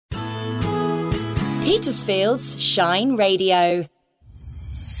Petersfield's Shine Radio.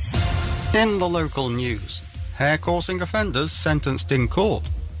 In the local news, hair coursing offenders sentenced in court.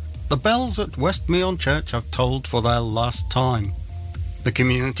 The bells at Westmeon Church have tolled for their last time. The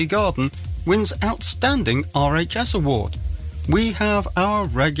community garden wins Outstanding RHS Award. We have our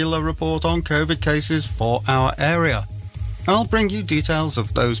regular report on COVID cases for our area. I'll bring you details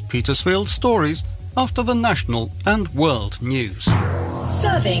of those Petersfield stories after the national and world news.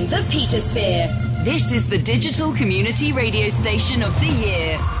 Serving the Petersphere. This is the digital community radio station of the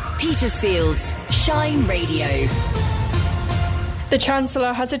year. Petersfield's Shine Radio. The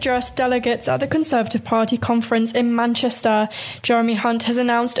Chancellor has addressed delegates at the Conservative Party conference in Manchester. Jeremy Hunt has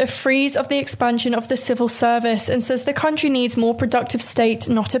announced a freeze of the expansion of the civil service and says the country needs more productive state,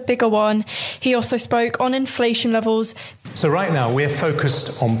 not a bigger one. He also spoke on inflation levels. So right now we're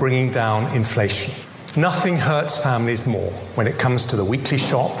focused on bringing down inflation. Nothing hurts families more when it comes to the weekly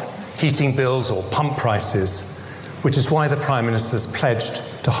shop, heating bills or pump prices, which is why the Prime Minister's pledged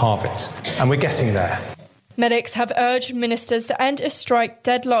to halve it. And we're getting there. Medics have urged ministers to end a strike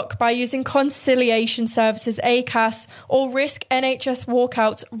deadlock by using conciliation services ACAS or risk NHS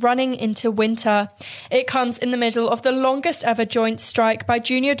walkouts running into winter. It comes in the middle of the longest ever joint strike by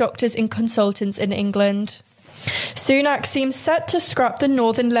junior doctors and consultants in England. Sunak seems set to scrap the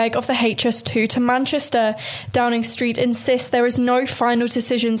northern leg of the HS2 to Manchester. Downing Street insists there is no final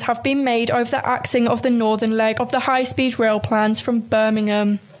decisions have been made over the axing of the northern leg of the high-speed rail plans from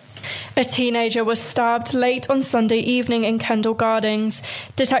Birmingham. A teenager was stabbed late on Sunday evening in Kendal Gardens.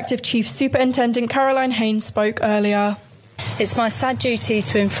 Detective Chief Superintendent Caroline Haynes spoke earlier. It's my sad duty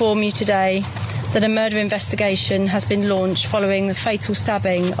to inform you today that a murder investigation has been launched following the fatal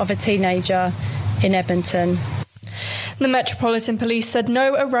stabbing of a teenager in Edmonton. The Metropolitan Police said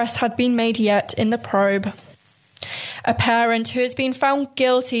no arrests had been made yet in the probe. A parent who has been found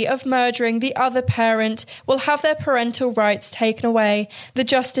guilty of murdering the other parent will have their parental rights taken away, the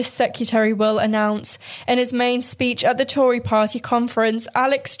Justice Secretary will announce. In his main speech at the Tory party conference,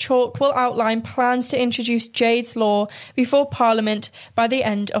 Alex Chalk will outline plans to introduce Jade's Law before Parliament by the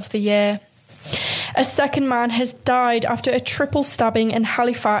end of the year. A second man has died after a triple stabbing in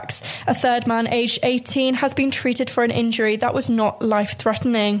Halifax. A third man, aged 18, has been treated for an injury that was not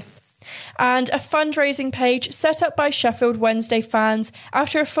life-threatening. And a fundraising page set up by Sheffield Wednesday fans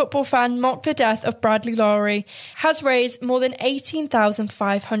after a football fan mocked the death of Bradley Lowry has raised more than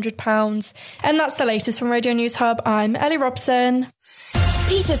 £18,500. And that's the latest from Radio News Hub. I'm Ellie Robson.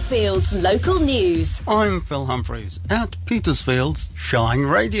 Petersfield's local news. I'm Phil Humphreys at Petersfield's Shine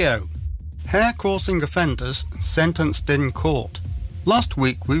Radio. Hair coursing offenders sentenced in court. Last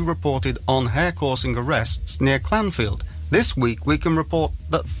week we reported on hair coursing arrests near Clanfield. This week we can report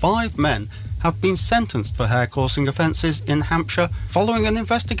that 5 men have been sentenced for hair coursing offences in Hampshire following an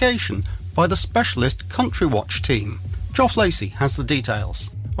investigation by the specialist Country Watch team. Geoff Lacey has the details.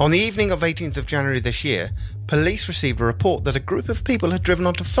 On the evening of 18th of January this year, police received a report that a group of people had driven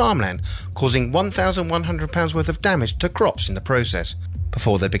onto farmland, causing £1,100 worth of damage to crops in the process,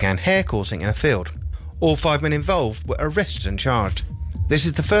 before they began hair coursing in a field. All 5 men involved were arrested and charged. This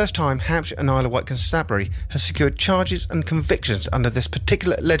is the first time Hampshire and Isle of Wight Constabulary has secured charges and convictions under this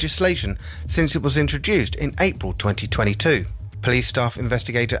particular legislation since it was introduced in April 2022. Police Staff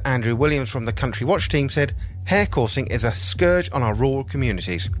Investigator Andrew Williams from the Country Watch team said, hair coursing is a scourge on our rural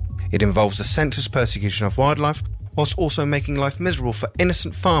communities. It involves the senseless persecution of wildlife, whilst also making life miserable for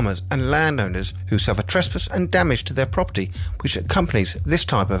innocent farmers and landowners who suffer trespass and damage to their property, which accompanies this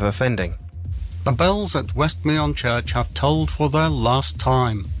type of offending. The bells at Westmeon Church have tolled for their last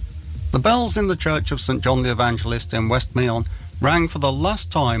time. The bells in the Church of St John the Evangelist in Westmeon rang for the last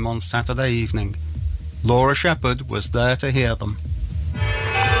time on Saturday evening. Laura Shepherd was there to hear them.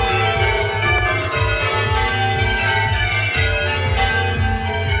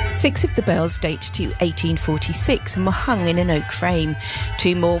 6 of the bells date to 1846 and were hung in an oak frame.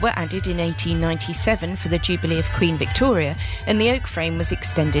 2 more were added in 1897 for the Jubilee of Queen Victoria, and the oak frame was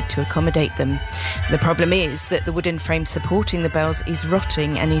extended to accommodate them. The problem is that the wooden frame supporting the bells is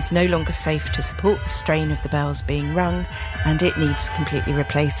rotting and is no longer safe to support the strain of the bells being rung, and it needs completely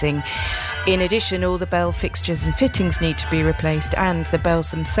replacing. In addition, all the bell fixtures and fittings need to be replaced, and the bells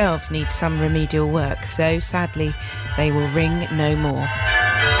themselves need some remedial work, so sadly they will ring no more.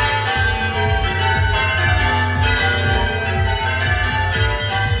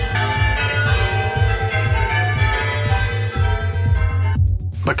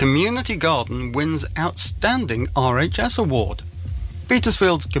 The Community Garden wins Outstanding RHS Award.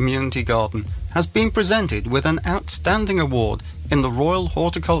 Petersfield's Community Garden has been presented with an Outstanding Award in the Royal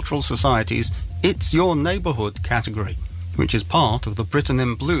Horticultural Society's It's Your Neighbourhood category. which is part of the Britain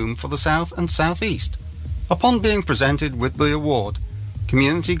in Bloom for the South and South East. Upon being presented with the award,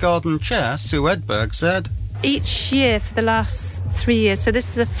 Community Garden Chair Sue Edberg said, Each year for the last 3 years, so this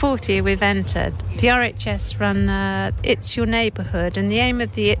is the fourth year we've entered, the RHS run It's Your Neighbourhood, and the aim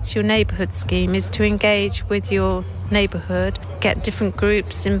of the It's Your Neighbourhood scheme is to engage with your neighbourhood, get different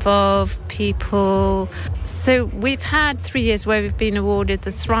groups involved, people. So we've had 3 years where we've been awarded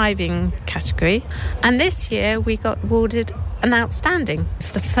the Thriving category, and this year we got awarded an Outstanding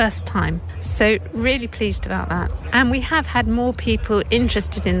for the first time. So really pleased about that. And we have had more people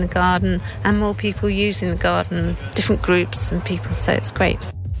interested in the garden and more people using the garden, different groups and people, so it's great.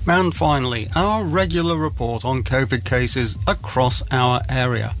 And finally, our regular report on COVID cases across our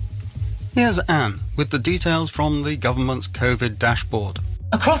area. Here's Anne with the details from the government's COVID dashboard.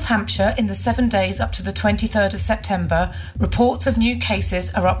 Across Hampshire, in the 7 days up to the 23rd of September, reports of new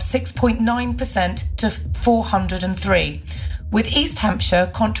cases are up 6.9% to 403, with East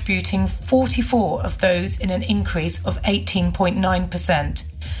Hampshire contributing 44 of those in an increase of 18.9%.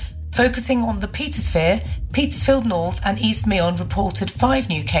 Focusing on the Petersphere, Petersfield North and East Meon reported 5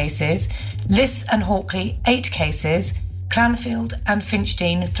 new cases, Liss and Hawkley 8 cases, Clanfield and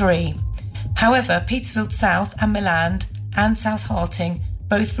Finchdean 3. However, Petersfield South and Milland and South Harting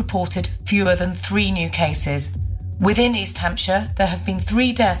both reported fewer than 3 new cases. Within East Hampshire, there have been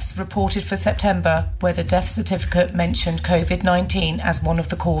 3 deaths reported for September, where the death certificate mentioned COVID-19 as one of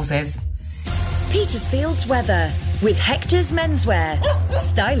the causes. Petersfield's weather with Hector's Menswear.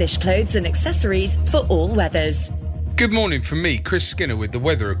 Stylish clothes and accessories for all weathers. Good morning from me, Chris Skinner, with the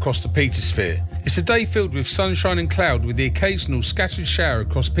weather across the Petersphere. It's a day filled with sunshine and cloud with the occasional scattered shower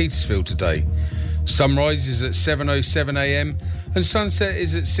across Petersfield today. Sunrise is at 7:07am and sunset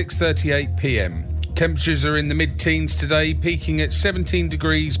is at 6:38pm. Temperatures are in the mid-teens today, peaking at 17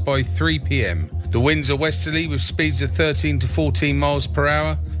 degrees by 3pm. The winds are westerly with speeds of 13 to 14 miles per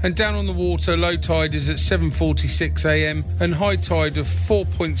hour, and down on the water, low tide is at 7:46am and high tide of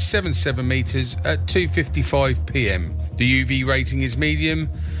 4.77 metres at 2:55pm. The UV rating is medium,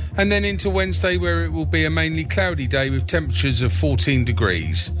 and then into Wednesday, where it will be a mainly cloudy day with temperatures of 14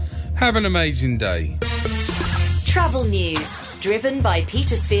 degrees. Have an amazing day. Travel news, driven by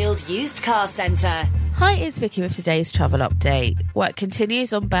Petersfield Used Car Centre. Hi, it's Vicky with today's travel update. Work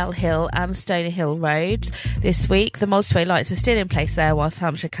continues on Bell Hill and Stony Hill Road. This week, the multi-way lights are still in place there whilst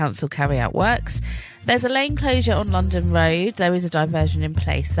Hampshire Council carry out works. There's a lane closure on London Road. There is a diversion in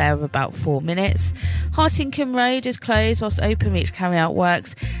place there of about 4 minutes. Hartingcombe Road is closed whilst Openreach carry out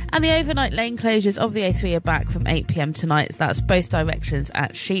works. And the overnight lane closures of the A3 are back from 8pm tonight. That's both directions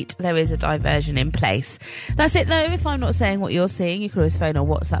at Sheet. There is a diversion in place. That's it though. If I'm not saying what you're seeing, you can always phone or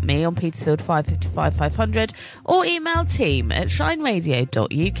WhatsApp me on Petersfield 555 500 or email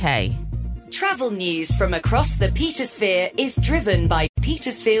team@shineradio.uk. Travel news from across the Petersphere is driven by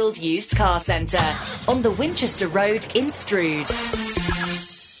Petersfield Used Car Centre on the Winchester Road in Strood.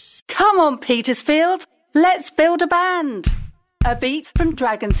 Come on, Petersfield, let's build a band. A beat from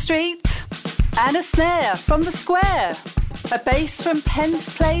Dragon Street and a snare from the Square. A bass from Penn's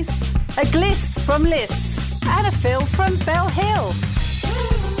Place, a gliss from Liss and a fill from Bell Hill.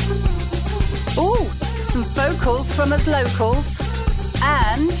 Ooh, some vocals from us locals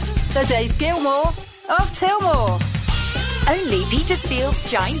and the Dave Gilmore of Tilmore. Only Petersfield's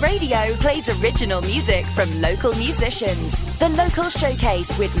Shine Radio plays original music from local musicians. The Local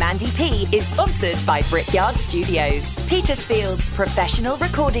Showcase with Mandy P is sponsored by Brickyard Studios, Petersfield's professional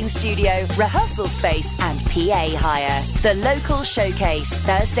recording studio, rehearsal space and PA hire. The Local Showcase,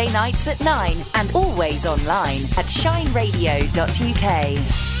 Thursday nights at 9 and always online at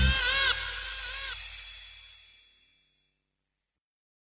shineradio.uk.